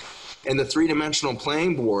spaces. And the three-dimensional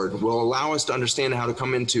playing board will allow us to understand how to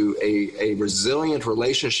come into a resilient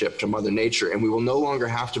relationship to Mother Nature, and we will no longer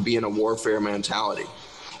have to be in a warfare mentality.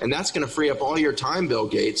 And that's going to free up all your time, Bill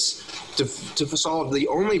Gates, to solve the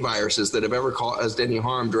only viruses that have ever caused any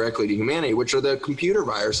harm directly to humanity, which are the computer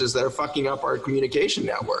viruses that are fucking up our communication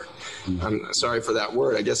network. I'm sorry for that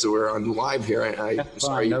word. I guess we're on live here. I'm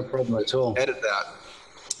sorry. No problem at all. Edit that.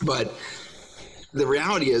 But the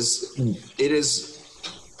reality is, it is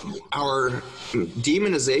our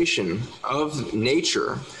demonization of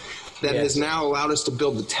nature that has now allowed us to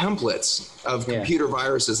build the templates of computer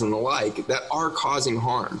viruses and the like that are causing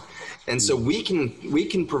harm. And so we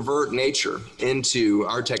can pervert nature into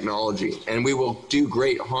our technology, and we will do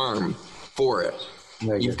great harm for it.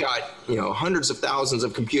 You've got hundreds of thousands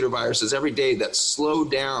of computer viruses every day that slow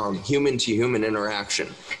down human-to-human interaction.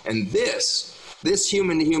 And this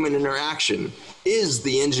human-to-human interaction is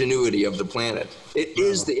the ingenuity of the planet. It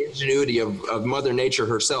is the ingenuity of Mother Nature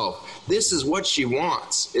herself. This is what she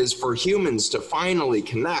wants, is for humans to finally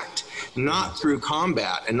connect, not through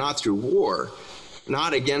combat and not through war,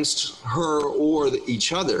 not against her or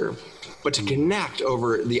each other, but to connect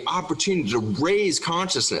over the opportunity to raise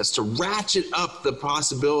consciousness, to ratchet up the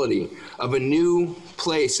possibility of a new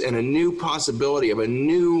place and a new possibility of a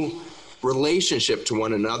new relationship to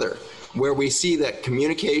one another, where we see that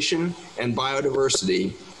communication and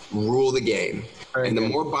biodiversity rule the game. And the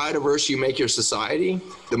more biodiverse you make your society,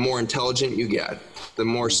 the more intelligent you get, the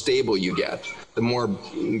more stable you get, the more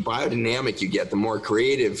biodynamic you get, the more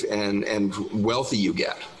creative and wealthy you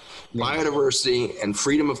get. Biodiversity and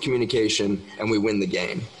freedom of communication, and we win the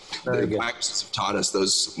game. The viruses have taught us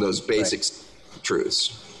those basic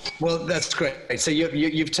truths. Well, that's great. So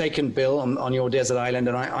you've taken Bill on your desert island,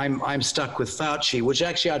 and I'm stuck with Fauci, which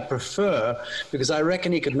actually I'd prefer, because I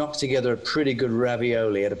reckon he could knock together a pretty good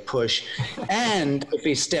ravioli at a push. And if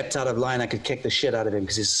he stepped out of line, I could kick the shit out of him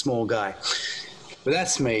because he's a small guy. But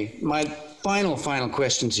that's me. My final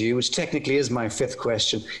question to you, which technically is my fifth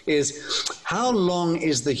question, is how long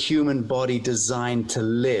is the human body designed to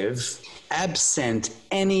live absent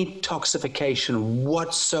any toxification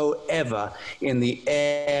whatsoever in the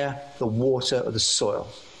air, the water, or the soil?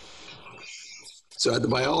 So at the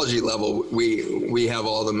biology level, we have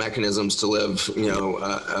all the mechanisms to live,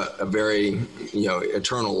 a very,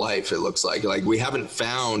 eternal life, it looks like. Like, we haven't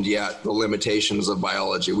found yet the limitations of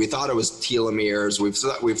biology. We thought it was telomeres.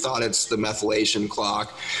 We've thought it's the methylation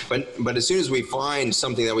clock. But as soon as we find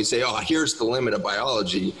something that we say, oh, here's the limit of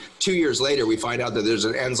biology, 2 years later, we find out that there's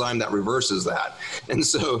an enzyme that reverses that. And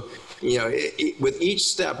so, with each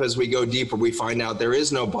step as we go deeper, we find out there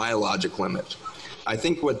is no biologic limit. I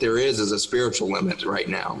think what there is a spiritual limit right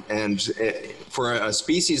now. And for a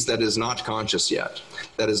species that is not conscious yet,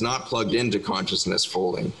 that is not plugged into consciousness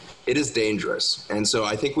fully, it is dangerous. And so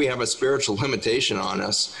I think we have a spiritual limitation on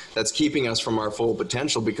us that's keeping us from our full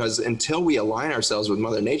potential, because until we align ourselves with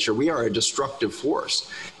Mother Nature, we are a destructive force.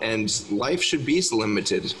 And life should be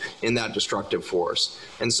limited in that destructive force.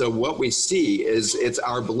 And so what we see is it's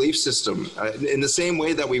our belief system. In the same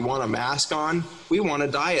way that we want a mask on, we want to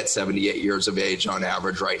die at 78 years of age on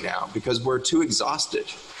average right now, because we're too exhausted.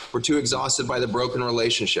 We're too exhausted by the broken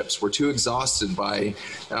relationships. We're too exhausted by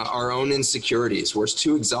our own insecurities. We're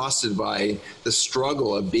too exhausted by the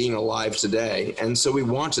struggle of being alive today. And so we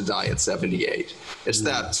want to die at 78. It's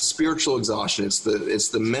that spiritual exhaustion. It's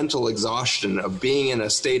the mental exhaustion of being in a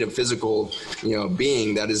state of physical,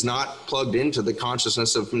 being that is not plugged into the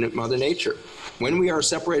consciousness of Mother Nature. When we are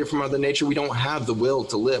separated from Mother Nature, we don't have the will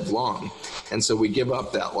to live long. And so we give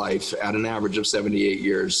up that life at an average of 78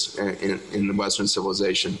 years in the Western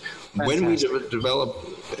civilization. Fantastic. When we develop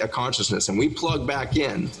a consciousness and we plug back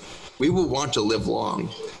in, we will want to live long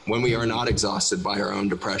when we are not exhausted by our own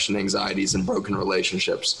depression, anxieties, and broken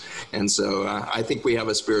relationships. And so I think we have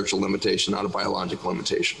a spiritual limitation, not a biological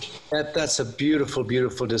limitation. That's a beautiful,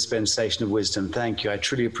 beautiful dispensation of wisdom. Thank you. I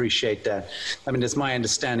truly appreciate that. I mean, it's my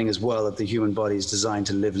understanding as well that the human body is designed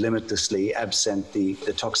to live limitlessly, absent the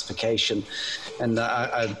toxification. And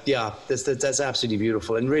that's absolutely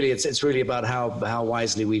beautiful. And really, it's really about how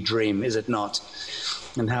wisely we dream, is it not?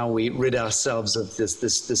 and how we rid ourselves of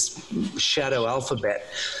this shadow alphabet.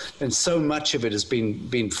 And so much of it has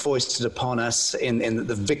been foisted upon us in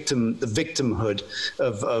the victimhood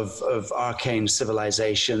of arcane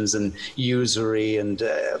civilizations and usury and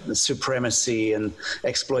supremacy and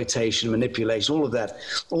exploitation, manipulation, all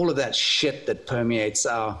of that shit that permeates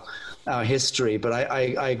our history. But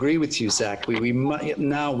I agree with you, Zach. We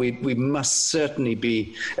must certainly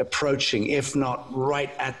be approaching, if not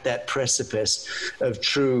right at that precipice of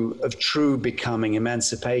true becoming,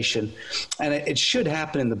 emancipation, and it should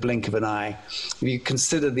happen in the blink of an eye. If you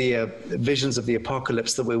consider the visions of the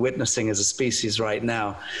apocalypse that we're witnessing as a species right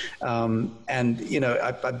now, and you know,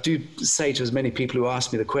 I do say to as many people who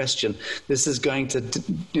ask me the question, this is going to,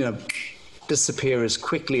 you know, disappear as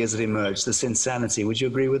quickly as it emerged, this insanity. Would you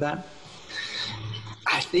agree with that?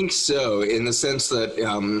 I think so, in the sense that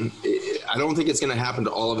I don't think it's going to happen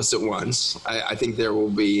to all of us at once. I think there will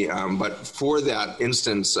be, but for that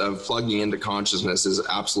instance of plugging into consciousness is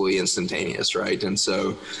absolutely instantaneous, right? And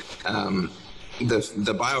so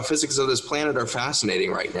the biophysics of this planet are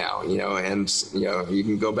fascinating right now, you know, and, you know, you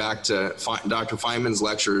can go back to Dr. Feynman's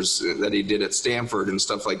lectures that he did at Stanford and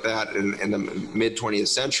stuff like that in the mid 20th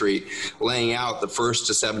century, laying out the first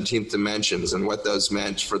to 17th dimensions and what those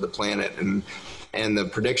meant for the planet, and the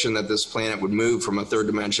prediction that this planet would move from a third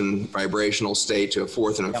dimension vibrational state to a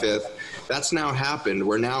fourth and a fifth. That's now happened.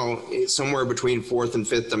 We're now somewhere between fourth and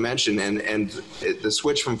fifth dimension, and the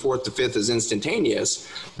switch from fourth to fifth is instantaneous,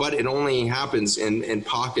 but it only happens in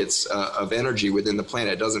pockets of energy within the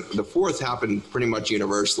planet. The fourth happened pretty much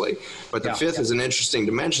universally, but the fifth is an interesting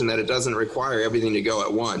dimension that it doesn't require everything to go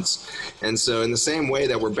at once. And so in the same way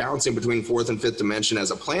that we're bouncing between fourth and fifth dimension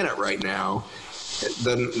as a planet right now,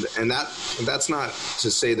 that's not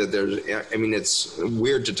to say that there's, I mean, it's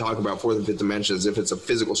weird to talk about fourth and fifth dimension as if it's a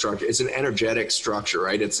physical structure. It's an energetic structure,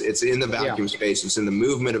 right? It's in the vacuum space. It's in the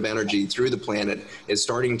movement of energy through the planet. It's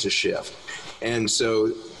starting to shift. And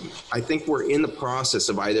so I think we're in the process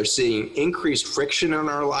of either seeing increased friction in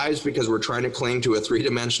our lives because we're trying to cling to a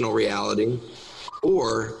three-dimensional reality,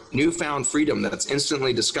 or newfound freedom that's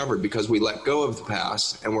instantly discovered because we let go of the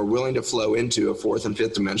past and we're willing to flow into a fourth and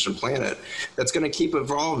fifth dimension planet that's going to keep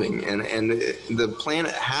evolving. And the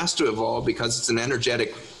planet has to evolve because it's an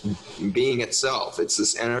energetic being itself. It's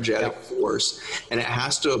this energetic force, and it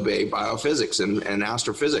has to obey biophysics and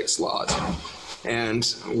astrophysics laws. And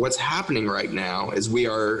what's happening right now is we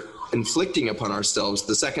are inflicting upon ourselves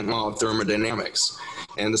the second law of thermodynamics.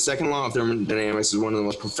 And the second law of thermodynamics is one of the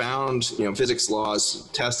most profound, you know, physics laws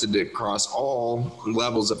tested across all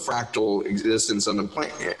levels of fractal existence on the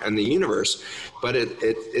planet and the universe. But it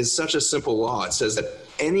is such a simple law. It says that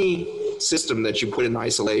any system that you put in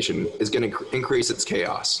isolation is going to increase its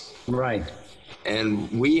chaos. Right.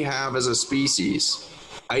 And we have, as a species,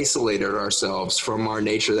 isolated ourselves from our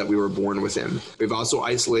nature that we were born within. We've also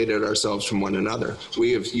isolated ourselves from one another.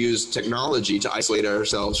 We have used technology to isolate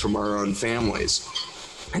ourselves from our own families.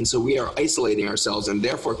 And so we are isolating ourselves and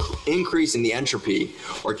therefore increasing the entropy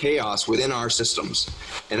or chaos within our systems.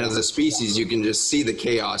 And as a species, you can just see the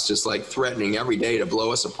chaos just like threatening every day to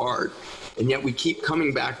blow us apart. And yet we keep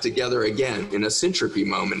coming back together again in a syntropy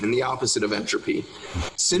moment, in the opposite of entropy.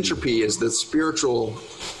 Syntropy is the spiritual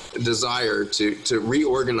desire to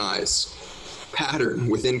reorganize pattern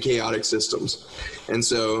within chaotic systems. And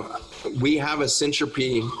so we have a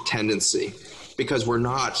syntropy tendency because we're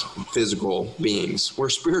not physical beings. We're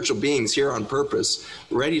spiritual beings here on purpose,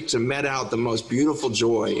 ready to met out the most beautiful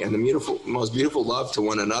joy and the most beautiful love to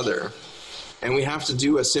one another. And we have to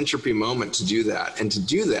do a syntropy moment to do that. And to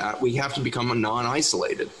do that, we have to become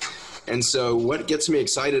non-isolated. And so what gets me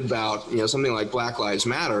excited about, you know, something like Black Lives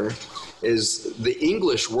Matter is the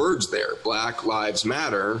English words there, Black Lives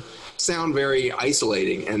Matter, sound very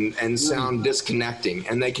isolating and sound disconnecting,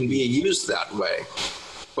 and they can be used that way.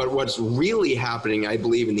 But what's really happening, I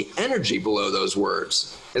believe, in the energy below those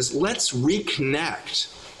words is let's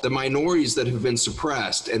reconnect the minorities that have been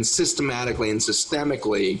suppressed and systematically and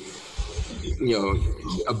systemically, you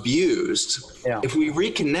know, abused. Yeah. If we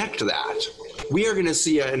reconnect that, we are going to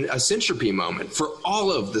see a syntropy moment for all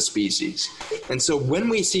of the species. And so when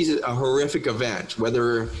we see a horrific event,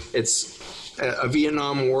 whether it's a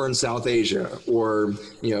Vietnam War in South Asia or,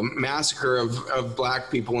 you know, massacre of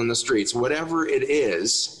black people in the streets, whatever it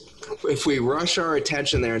is, if we rush our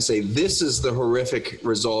attention there and say, this is the horrific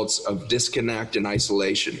results of disconnect and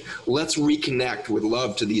isolation, let's reconnect with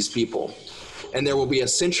love to these people. And there will be a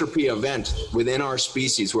syntropy event within our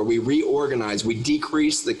species where we reorganize, we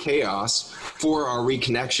decrease the chaos for our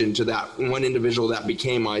reconnection to that one individual that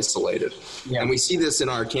became isolated. Yeah. And we see this in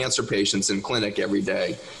our cancer patients in clinic every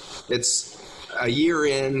day. It's a year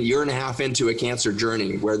and a half into a cancer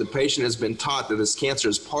journey where the patient has been taught that this cancer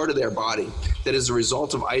is part of their body, that is a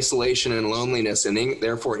result of isolation and loneliness and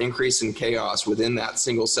therefore increase in chaos within that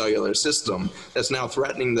single cellular system that's now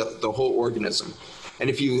threatening the whole organism. And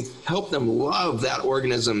if you help them love that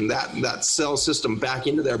organism, that cell system back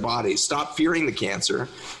into their body, stop fearing the cancer,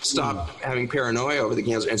 stop having paranoia over the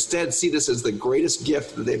cancer, instead see this as the greatest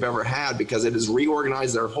gift that they've ever had because it has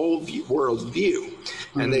reorganized their whole world view.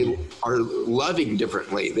 And they are loving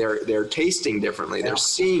differently. They're tasting differently. They're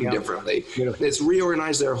seeing differently. It's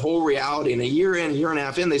reorganized their whole reality. And a year and a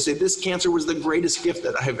half in, they say, this cancer was the greatest gift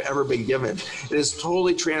that I have ever been given. It has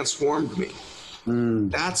totally transformed me.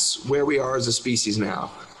 That's where we are as a species now.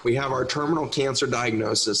 We have our terminal cancer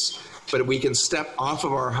diagnosis, but we can step off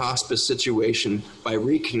of our hospice situation by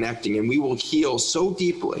reconnecting, and we will heal so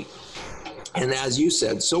deeply. And as you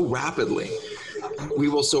said, so rapidly. We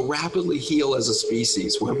will so rapidly heal as a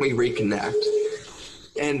species when we reconnect.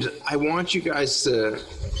 And I want you guys to,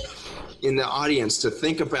 in the audience, to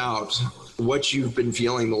think about what you've been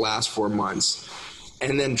feeling the last 4 months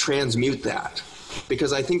and then transmute that.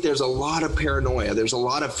 Because I think there's a lot of paranoia, there's a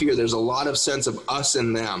lot of fear, there's a lot of sense of us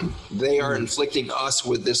and them. They are inflicting us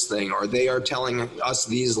with this thing, or they are telling us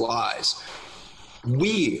these lies.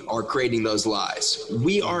 We are creating those lies.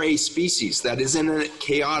 We are a species that is in a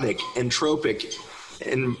chaotic, entropic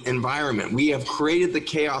environment. We have created the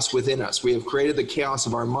chaos within us. We have created the chaos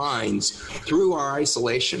of our minds through our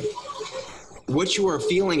isolation. What you are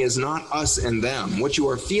feeling is not us and them. What you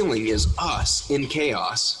are feeling is us in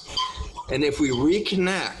chaos. And if we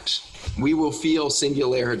reconnect, we will feel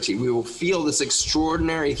singularity. We will feel this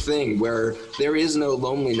extraordinary thing where there is no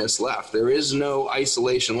loneliness left. There is no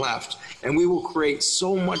isolation left. And we will create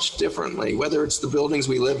so much differently, whether it's the buildings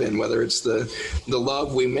we live in, whether it's the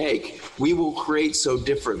love we make. We will create so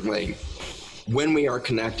differently when we are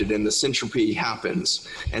connected and the syntropy happens.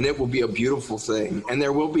 And it will be a beautiful thing. And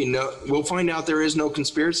there will be we'll find out there is no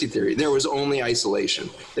conspiracy theory. There was only isolation.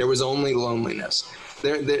 There was only loneliness.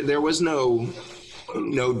 There was no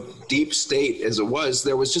deep state as it was.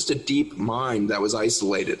 There was just a deep mind that was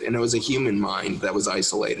isolated, and it was a human mind that was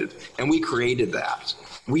isolated. And we created that.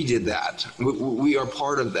 We did that. We are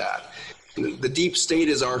part of that. The deep state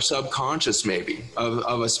is our subconscious, maybe,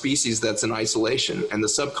 of a species that's in isolation. And the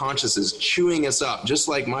subconscious is chewing us up, just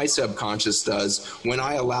like my subconscious does when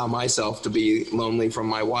I allow myself to be lonely from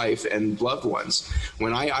my wife and loved ones.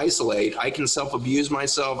 When I isolate, I can self-abuse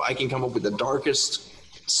myself. I can come up with the darkest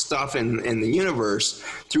stuff in the universe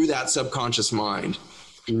through that subconscious mind.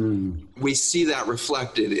 We see that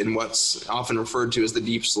reflected in what's often referred to as the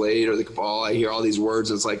deep slate or the cabal. I hear all these words.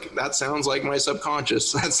 It's like, that sounds like my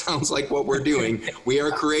subconscious. That sounds like what we're doing. We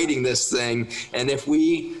are creating this thing. And if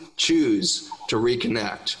we choose to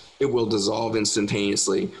reconnect, it will dissolve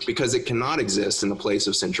instantaneously because it cannot exist in a place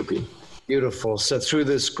of syntropy. Beautiful. So through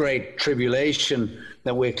this great tribulation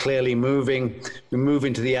that we're clearly moving, we move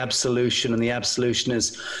into the absolution, and the absolution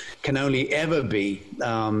can only ever be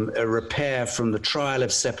a repair from the trial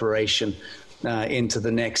of separation into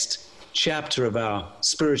the next chapter of our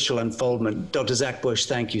spiritual unfoldment. Dr. Zach Bush,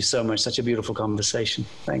 thank you so much. Such a beautiful conversation.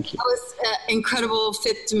 Thank you. That was an incredible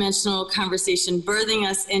fifth dimensional conversation, birthing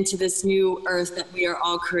us into this new earth that we are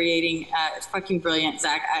all creating. It's fucking brilliant,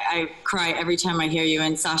 Zach. I cry every time I hear you.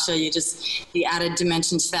 And Sacha, the added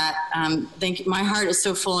dimension to that. Thank you. My heart is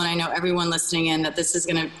so full, and I know everyone listening in that this is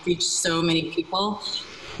going to reach so many people.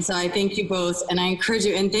 So I thank you both, and I encourage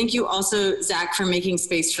you, and thank you also, Zach, for making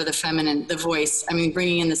space for the feminine, the voice. I mean,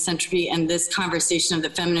 bringing in the syntropy and this conversation of the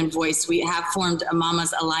feminine voice. We have formed a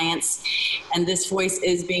Mama's Alliance, and this voice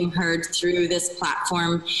is being heard through this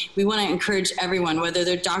platform. We want to encourage everyone, whether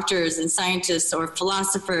they're doctors and scientists or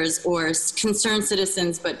philosophers or concerned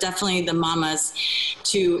citizens, but definitely the mamas,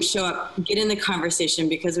 to show up, get in the conversation,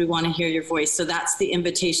 because we want to hear your voice. So that's the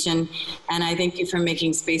invitation, and I thank you for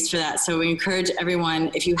making space for that. So we encourage everyone,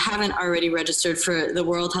 if you haven't already registered for the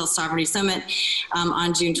World Health Sovereignty Summit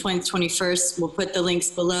on June 20th, 21st, we'll put the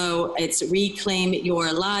links below. It's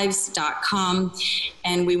reclaimyourlives.com,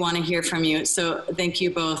 and we want to hear from you. So thank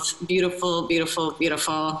you both. Beautiful, beautiful,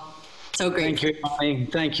 beautiful. So great. Thank you, Mommy.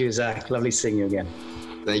 Thank you, Zach. Lovely seeing you again.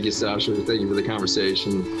 Thank you, Sacha. Thank you for the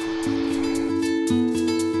conversation.